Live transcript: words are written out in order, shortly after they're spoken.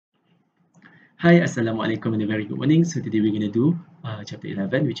Hi, Assalamualaikum and a very good morning. So today we're going to do chapter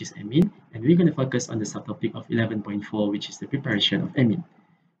 11, which is Amine, and we're going to focus on the subtopic of 11.4, which is the preparation of amine.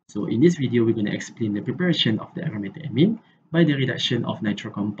 So in this video, we're going to explain the preparation of the aromatic amine by the reduction of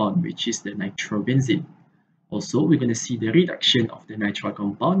nitro compound, which is the nitrobenzene. Also, we're going to see the reduction of the nitrile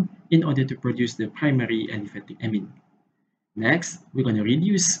compound in order to produce the primary aliphatic amine. Next, we're going to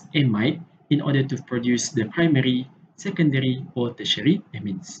reduce amide in order to produce the primary, secondary, or tertiary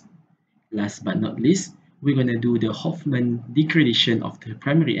amines. Last but not least, we're going to do the Hoffman degradation of the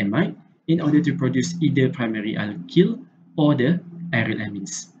primary amide in order to produce either primary alkyl or the aryl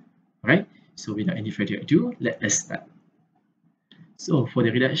amines. Alright, so without any further ado, let us start. So for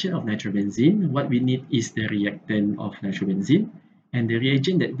the reduction of nitrobenzene, what we need is the reactant of nitrobenzene, and the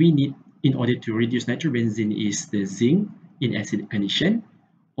reagent that we need in order to reduce nitrobenzene is the zinc in acidic condition,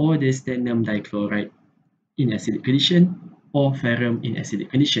 or the stannum dichloride in acidic condition, or ferrum in acidic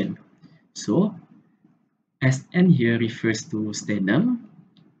condition. So, Sn here refers to stannum,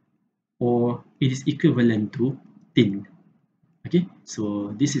 or it is equivalent to tin. Okay,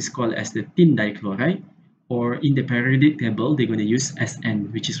 so this is called as the tin dichloride, or in the periodic table, they're going to use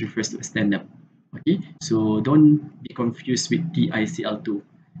Sn, which is refers to stannum. Okay, so don't be confused with TiCl2,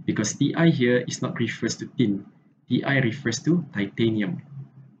 because Ti here is not refers to tin. Ti refers to titanium.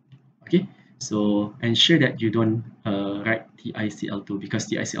 Okay, so ensure that you don't write TiCl2 because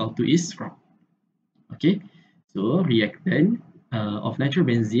TiCl2 is wrong. Okay, so reactant of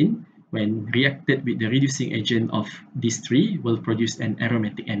nitrobenzene, when reacted with the reducing agent of these three, will produce an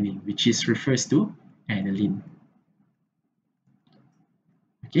aromatic amine, which is refers to aniline.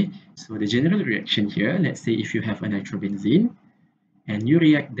 Okay, so the general reaction here, let's say if you have a nitrobenzene and you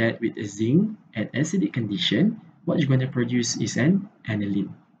react that with a zinc at acidic condition, what you're going to produce is an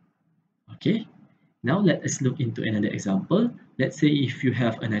aniline. Okay, now let us look into another example. Let's say if you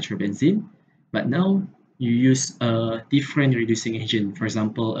have a nitrobenzene, but now you use a different reducing agent, for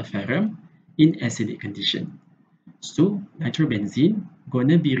example, a ferrum in acidic condition. So nitrobenzene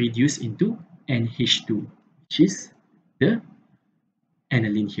gonna be reduced into NH2, which is the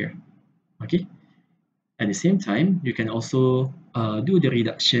aniline here. Okay. At the same time, you can also do the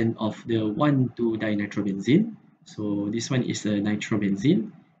reduction of the 1,2-dinitrobenzene. So this one is a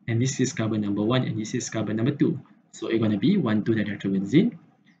nitrobenzene, and this is carbon number 1, and this is carbon number 2. So it's gonna be 1,2-dinitrobenzene.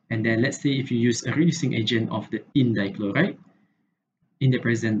 And then let's say if you use a reducing agent of the tin dichloride in the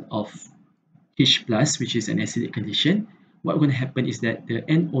presence of H+, which is an acidic condition, what's going to happen is that the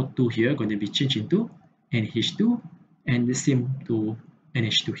NO2 here going to be changed into NH2, and the same to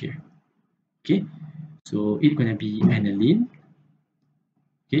NH2 here. Okay, so it's going to be aniline,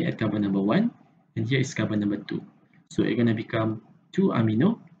 okay, at carbon number 1, and here is carbon number 2. So it's going to become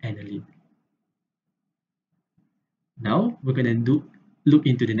 2-amino aniline. Now we're going to look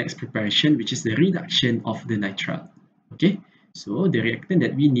into the next preparation, which is the reduction of the nitrile. Okay, so the reactant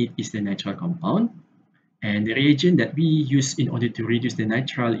that we need is the nitrile compound, and the reagent that we use in order to reduce the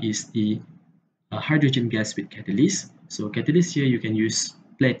nitrile is the hydrogen gas with catalyst. So catalyst here you can use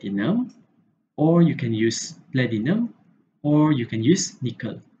platinum, or you can use platinum, or you can use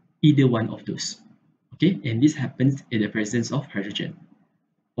nickel, either one of those. Okay, and this happens in the presence of hydrogen.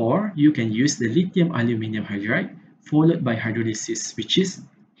 Or you can use the lithium aluminum hydride followed by hydrolysis, which is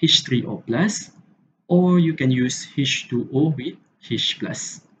H3O+, or you can use H2O with H+.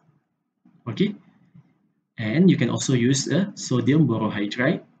 Okay, and you can also use a sodium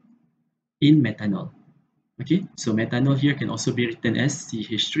borohydride in methanol. Okay, so methanol here can also be written as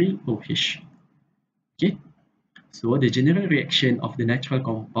CH3OH. Okay, so the general reaction of the nitrile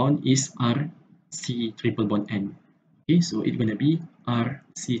compound is RC triple bond N. Okay, so it's gonna be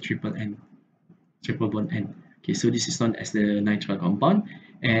RC triple bond N. Okay, so this is known as the nitrile compound,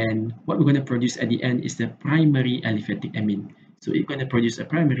 and what we're going to produce at the end is the primary aliphatic amine. So it's going to produce a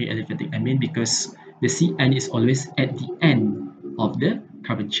primary aliphatic amine because the CN is always at the end of the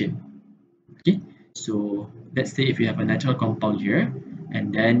carbon chain. Okay, so let's say if you have a nitrile compound here,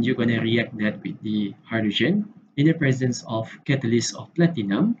 and then you're going to react that with the hydrogen in the presence of catalyst of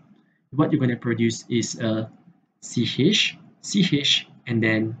platinum, what you're going to produce is a CH, CH, and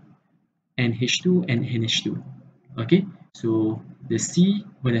then NH2 and NH2. Okay, so the C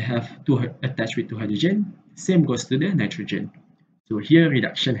going to have two attached with two hydrogen. Same goes to the nitrogen. So here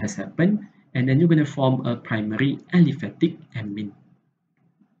reduction has happened, and then you're going to form a primary aliphatic amine.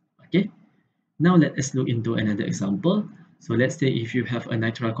 Okay, now let us look into another example. So let's say if you have a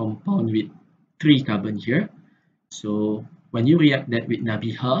nitrile compound with 3 carbon here. So when you react that with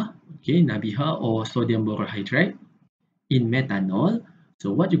NaBeHa, okay, NaBeHa or sodium borohydride in methanol, so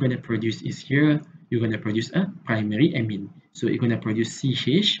what you're going to produce is here, you're going to produce a primary amine. So you're going to produce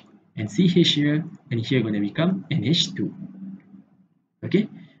CH and CH here, and here going to become NH2. Okay,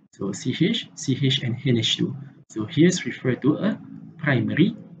 so CH, CH, and NH2. So here's referred to a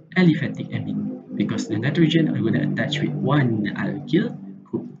primary aliphatic amine because the nitrogen are going to attach with one alkyl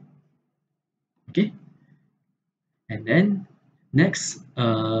group. Okay, and then next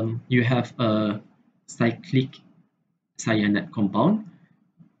you have a cyclic cyanide compound,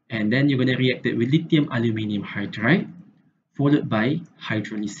 and then you're going to react it with lithium aluminium hydride followed by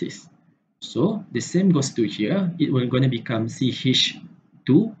hydrolysis. So the same goes to here. It will going to become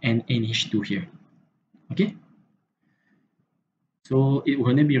CH2 and NH2 here. Okay, so it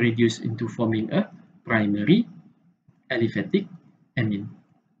will going to be reduced into forming a primary aliphatic amine.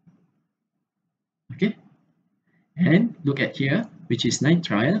 Okay, and look at here, which is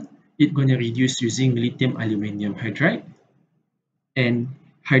nitrile. It's going to reduce using lithium aluminium hydride and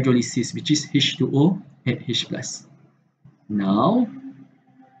hydrolysis, which is H2O and H+. Now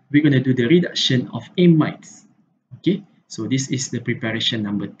we're going to do the reduction of amides. Okay, so this is the preparation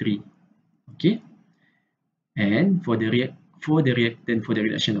number 3. Okay, and for the reactant for the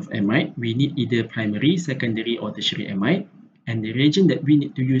reduction of amide, we need either primary, secondary, or tertiary amide, and the reagent that we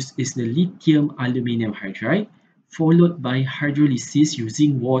need to use is the lithium aluminium hydride followed by hydrolysis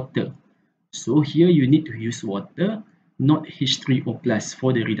using water. So here you need to use water, not H3O+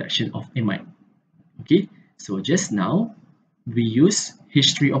 for the reduction of amide. Okay, so just now we use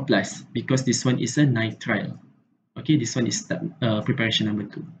H3O+ because this one is a nitrile. Okay, this one is preparation number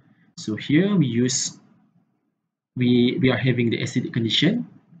 2. So here we use we are having the acidic condition,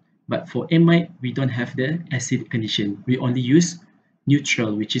 but for amide we don't have the acidic condition. We only use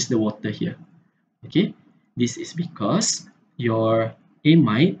neutral, which is the water here. Okay, this is because your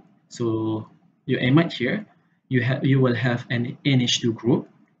amide, so your amide here, you will have an NH2 group.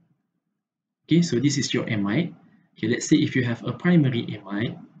 Okay, so this is your amide. Okay, let's say if you have a primary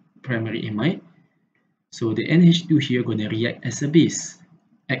amide, so the NH2 here gonna react as a base,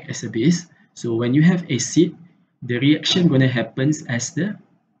 act as a base. So when you have acid, the reaction gonna happens as the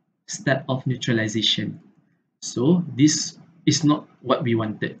step of neutralization. So this is not what we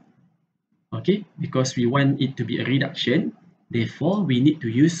wanted. Okay, because we want it to be a reduction, therefore we need to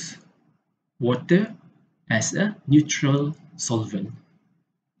use water as a neutral solvent.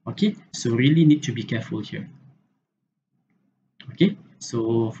 Okay, so really need to be careful here. Okay,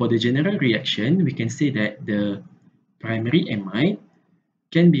 so for the general reaction, we can say that the primary amide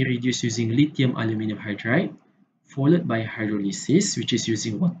can be reduced using lithium aluminium hydride followed by hydrolysis, which is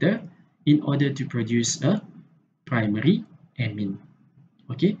using water, in order to produce a primary amine.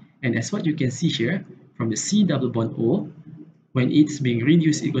 Okay, and as what you can see here, from the C double bond O, when it's being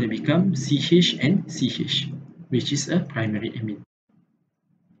reduced, it's going to become CH and CH, which is a primary amine.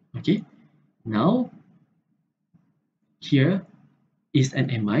 Okay, now here is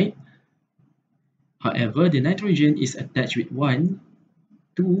an amide. However, the nitrogen is attached with 1,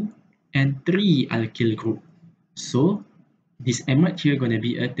 2, and 3 alkyl group. So this amide here going to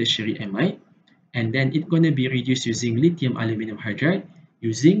be a tertiary amide, and then it's going to be reduced using lithium aluminium hydride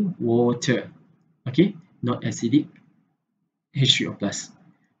using water. Okay, not acidic H3O+.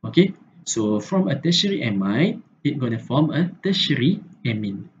 Okay, so from a tertiary amide, it's going to form a tertiary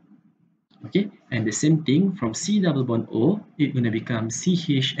amine. Okay, and the same thing from C double bond O, it's going to become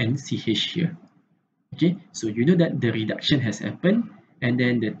CH and CH here. Okay, so you know that the reduction has happened, and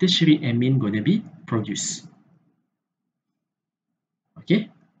then the tertiary amine going to be produced.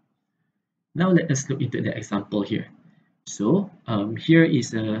 Okay, now let us look into the example here. So here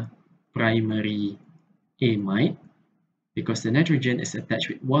is a primary amide because the nitrogen is attached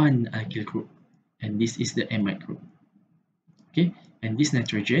with 1 alkyl group, and this is the amide group. Okay, and this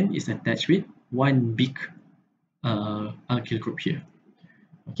nitrogen is attached with 1 big alkyl group here.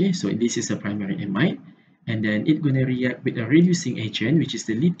 Okay, so this is a primary amide, and then it's going to react with a reducing agent, which is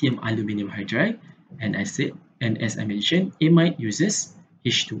the lithium aluminium hydride, and as I mentioned, amide uses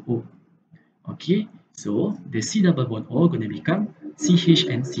H2O. Okay, so the C double bond O going to become CH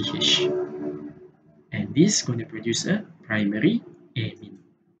and CH, and this is going to produce a primary amine.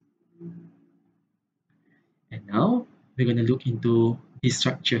 And now we're going to look into this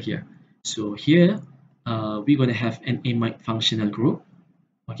structure here. So here we're going to have an amide functional group.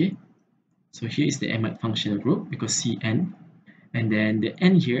 Okay, so here is the amide functional group because CN, and then the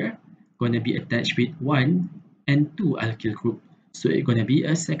N here going to be attached with 1 and 2 alkyl group, so it's going to be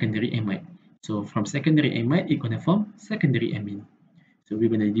a secondary amide. So from secondary amide, it's going to form secondary amine. So we're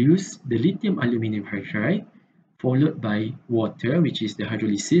going to use the lithium aluminium hydride followed by water, which is the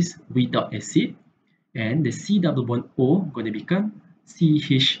hydrolysis without acid, and the C double bond O going to become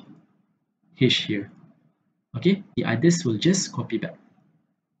CH here. Okay, the others will just copy back.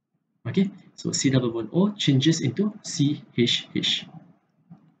 Okay, so C double bond O changes into CHH.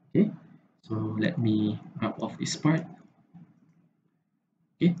 Okay, so let me wrap off this part.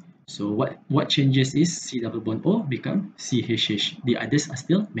 Okay, so what changes is C double bond O become CHH. The others are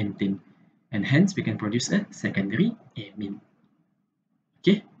still maintained, and hence we can produce a secondary amine.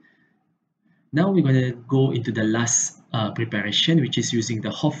 Okay, now we're gonna go into the last preparation, which is using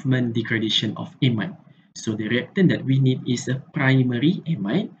the Hoffman degradation of amide. So the reactant that we need is a primary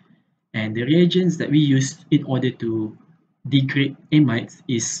amide, and the reagents that we use in order to degrade amides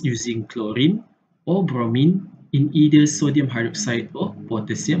is using chlorine or bromine in either sodium hydroxide or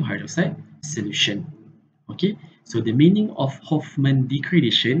potassium hydroxide solution. Okay, so the meaning of Hoffman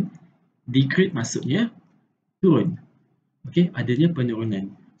degradation, degrade maksudnya turun. Okay, adanya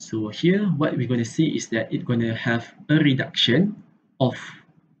penurunan. So here what we're going to see is that it's going to have a reduction of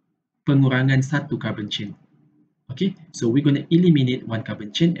pengurangan satu carbon chain. Okay, so we're going to eliminate one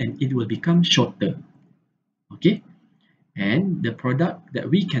carbon chain and it will become shorter. Okay, and the product that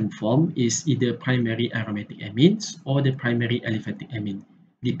we can form is either primary aromatic amines or the primary aliphatic amine,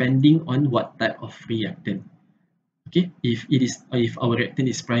 depending on what type of reactant. Okay, if our reactant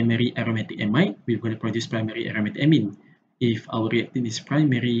is primary aromatic amide, we're going to produce primary aromatic amine. If our reactant is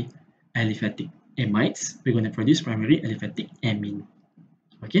primary aliphatic amides, we're going to produce primary aliphatic amine.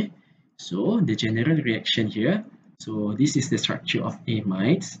 Okay, so the general reaction here. So this is the structure of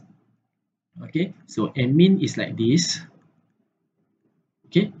amides. Okay, so amine is like this.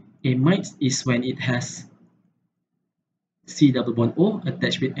 Okay, amides is when it has C double bond O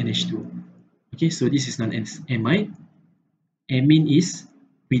attached with NH2. Okay, so this is known as amide. Amine is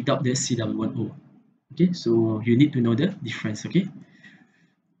without the C double bond O. Okay, so you need to know the difference. Okay,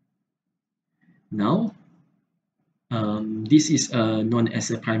 now this is known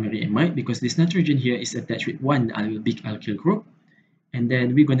as a primary amide because this nitrogen here is attached with one big alkyl group, and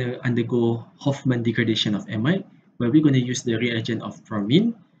then we're going to undergo Hoffman degradation of amide, where we're going to use the reagent of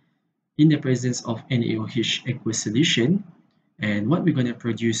bromine in the presence of NaOH aqueous solution, and what we're going to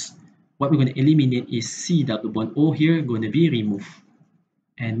produce, what we're going to eliminate is C double bond O here going to be removed,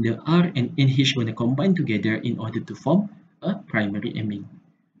 and the R and NH going to combine together in order to form a primary amine.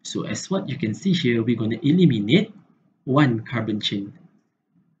 So as what you can see here, we're going to eliminate one carbon chain,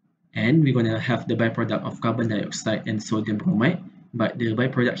 and we're going to have the byproduct of carbon dioxide and sodium bromide, but the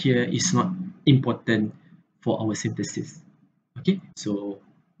byproduct here is not important for our synthesis. Okay, so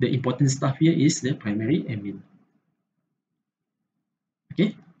the important stuff here is the primary amine.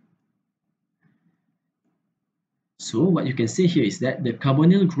 Okay, so what you can see here is that the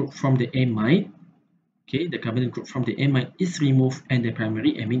carbonyl group from the amide, okay, the carbonyl group from the amide is removed and the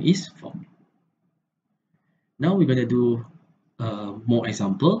primary amine is formed. Now we're going to do more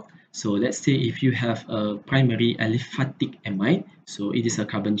example. So let's say if you have a primary aliphatic amide, so it is a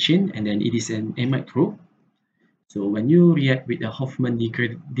carbon chain and then it is an amide group. So when you react with the Hoffman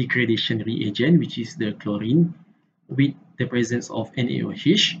degradation reagent, which is the chlorine, with the presence of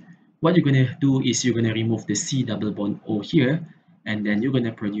NaOH, what you're going to do is you're going to remove the C double bond O here, and then you're going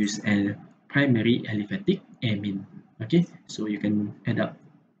to produce a primary aliphatic amine. Okay, so you can add up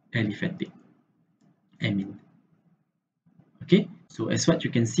aliphatic amine. Okay, so as what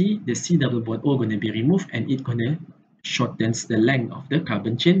you can see, the C double bond O going to be removed and it going to shortens the length of the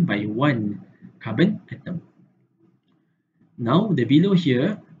carbon chain by one carbon atom. Now the below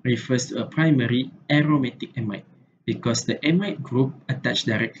here refers to a primary aromatic amide because the amide group attached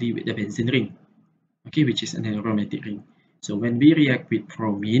directly with the benzene ring, okay, which is an aromatic ring. So when we react with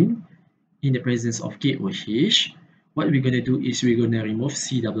bromine in the presence of KOH, what we're going to do is we're going to remove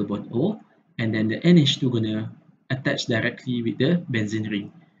C double bond O, and then the NH2 going to attach directly with the benzene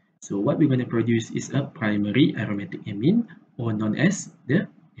ring. So what we're going to produce is a primary aromatic amine, or known as the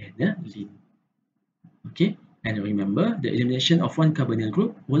aniline. Okay, and remember, the elimination of one carbonyl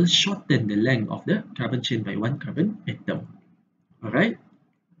group will shorten the length of the carbon chain by one carbon atom. Alright,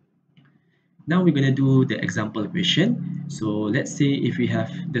 now we're going to do the example question. So let's say if we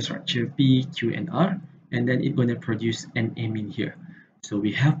have the structure P, Q, and R, and then it's going to produce an amine here. So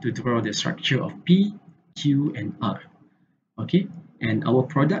we have to draw the structure of P, Q, and R. Okay, and our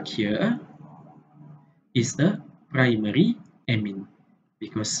product here is a primary amine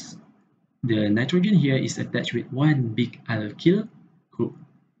because the nitrogen here is attached with one big alkyl group,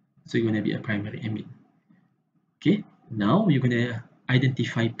 so you're going to be a primary amine. Okay, now you're going to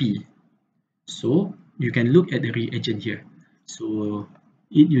identify P. So you can look at the reagent here. So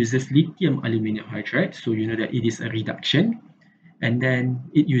it uses lithium aluminum hydride, so you know that it is a reduction, and then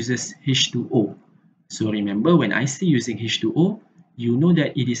it uses H2O. So remember, when I say using H2O, you know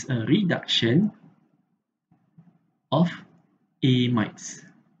that it is a reduction of amides.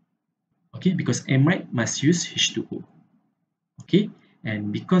 Okay, because amide must use H2O. Okay,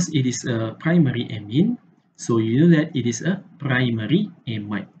 and because it is a primary amine, so you know that it is a primary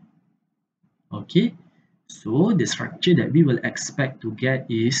amide. Okay, so the structure that we will expect to get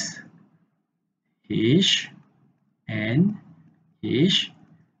is H and H,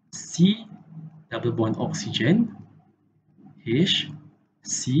 C double bond oxygen, H,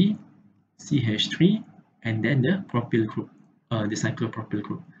 C, CH3, and then the propyl group, the cyclopropyl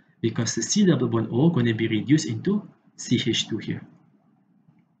group, because the C double bond O going to be reduced into CH2 here.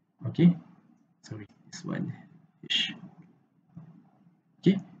 Okay, sorry, this one, H.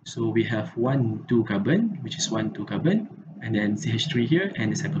 Okay, so we have 1 2 carbon, which is 1 2 carbon, and then CH3 here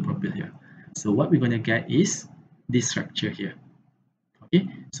and the cyclopropyl here. So what we're going to get is this structure here. Okay,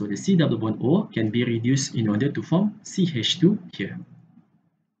 so the C double bond O can be reduced in order to form CH2 here.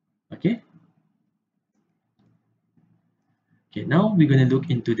 Okay. Okay, now we're going to look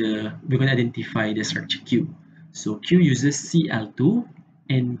into we're going to identify the structure Q. So Q uses Cl2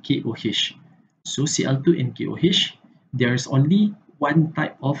 and KOH. So Cl2 and KOH, there's only one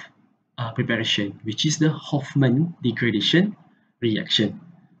type of preparation, which is the Hoffman degradation reaction.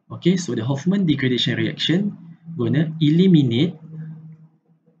 Okay, so the Hoffman degradation reaction gonna eliminate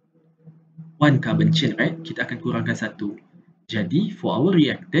one carbon chain, right? Kita akan kurangkan satu. Jadi for our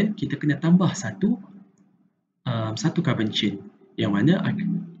reactant, kita kena tambah satu carbon chain, yang mana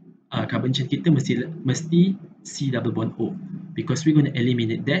carbon chain kita mesti C double bond O, because we're going to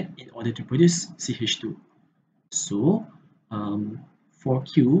eliminate that in order to produce CH2. So for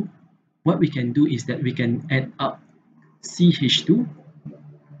Q, what we can do is that we can add up CH2,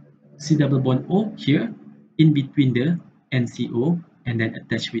 C double bond O here in between the NCO, and then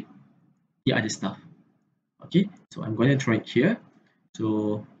attach with the other stuff. Okay, so I'm going to try it here.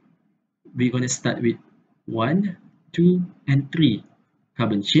 So we're going to start with 1, 2, and 3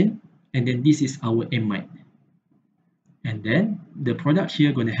 carbon chain, and then this is our amide. And then the product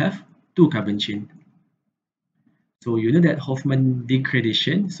here going to have 2 carbon chain. So you know that Hoffman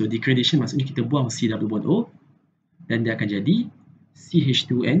degradation. So degradation maksudnya kita buang C double bond O, dan dia akan jadi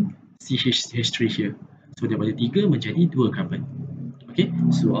CH2 and CH3 here. So daripada 3 menjadi 2 carbon. Okay,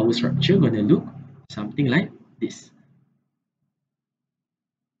 so our structure going to look something like this.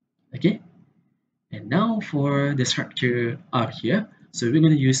 Okay, and now for the structure R here. So we're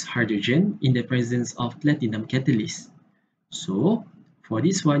going to use hydrogen in the presence of platinum catalyst. So for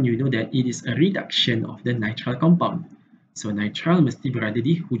this one, you know that it is a reduction of the nitrile compound. So nitrile mesti berada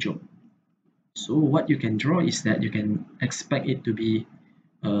di hujung. So what you can draw is that you can expect it to be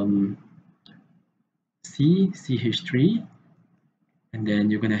CH3, and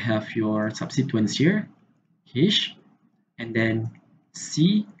then you're going to have your substituents here, H, and then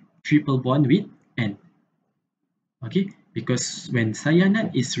C triple bond with N. Okay, because when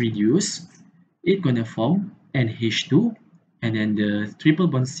cyanide is reduced, it's going to form NH2, and then the triple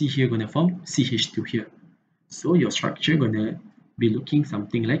bond C here going to form CH2 here. So your structure going to be looking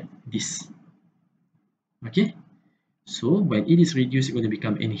something like this. Okay, so when it is reduced, it's going to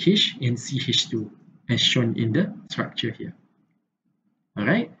become NH and CH2 as shown in the structure here.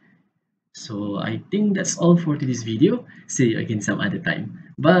 Alright, so I think that's all for today's video. See you again some other time.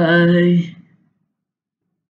 Bye!